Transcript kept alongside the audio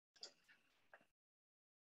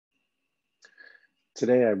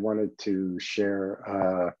Today I wanted to share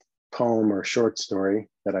a poem or short story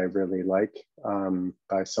that I really like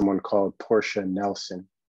by someone called Portia Nelson.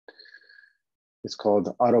 It's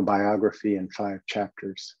called Autobiography in 5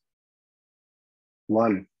 chapters.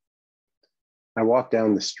 1, I walk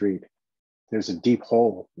down the street. There's a deep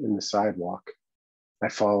hole in the sidewalk. I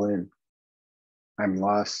fall in. I'm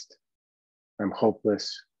lost. I'm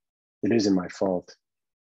hopeless. It isn't my fault.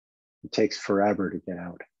 It takes forever to get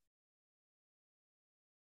out.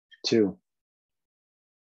 2,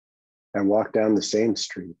 I walk down the same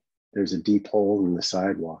street. There's a deep hole in the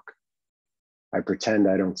sidewalk. I pretend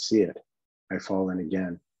I don't see it. I fall in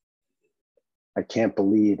again. I can't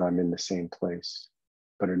believe I'm in the same place,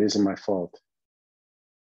 but it isn't my fault.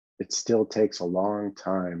 It still takes a long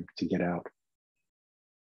time to get out.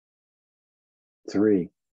 3,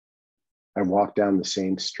 I walk down the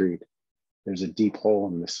same street. There's a deep hole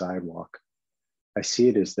in the sidewalk. I see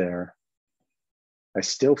it is there. I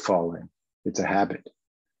still fall in. It's a habit.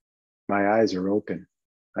 My eyes are open.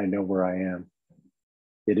 I know where I am.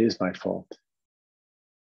 It is my fault.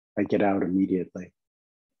 I get out immediately.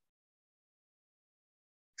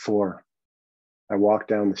 4, I walk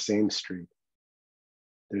down the same street.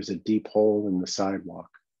 There's a deep hole in the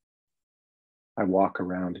sidewalk. I walk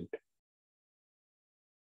around it.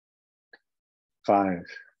 5,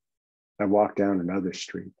 I walk down another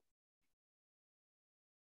street.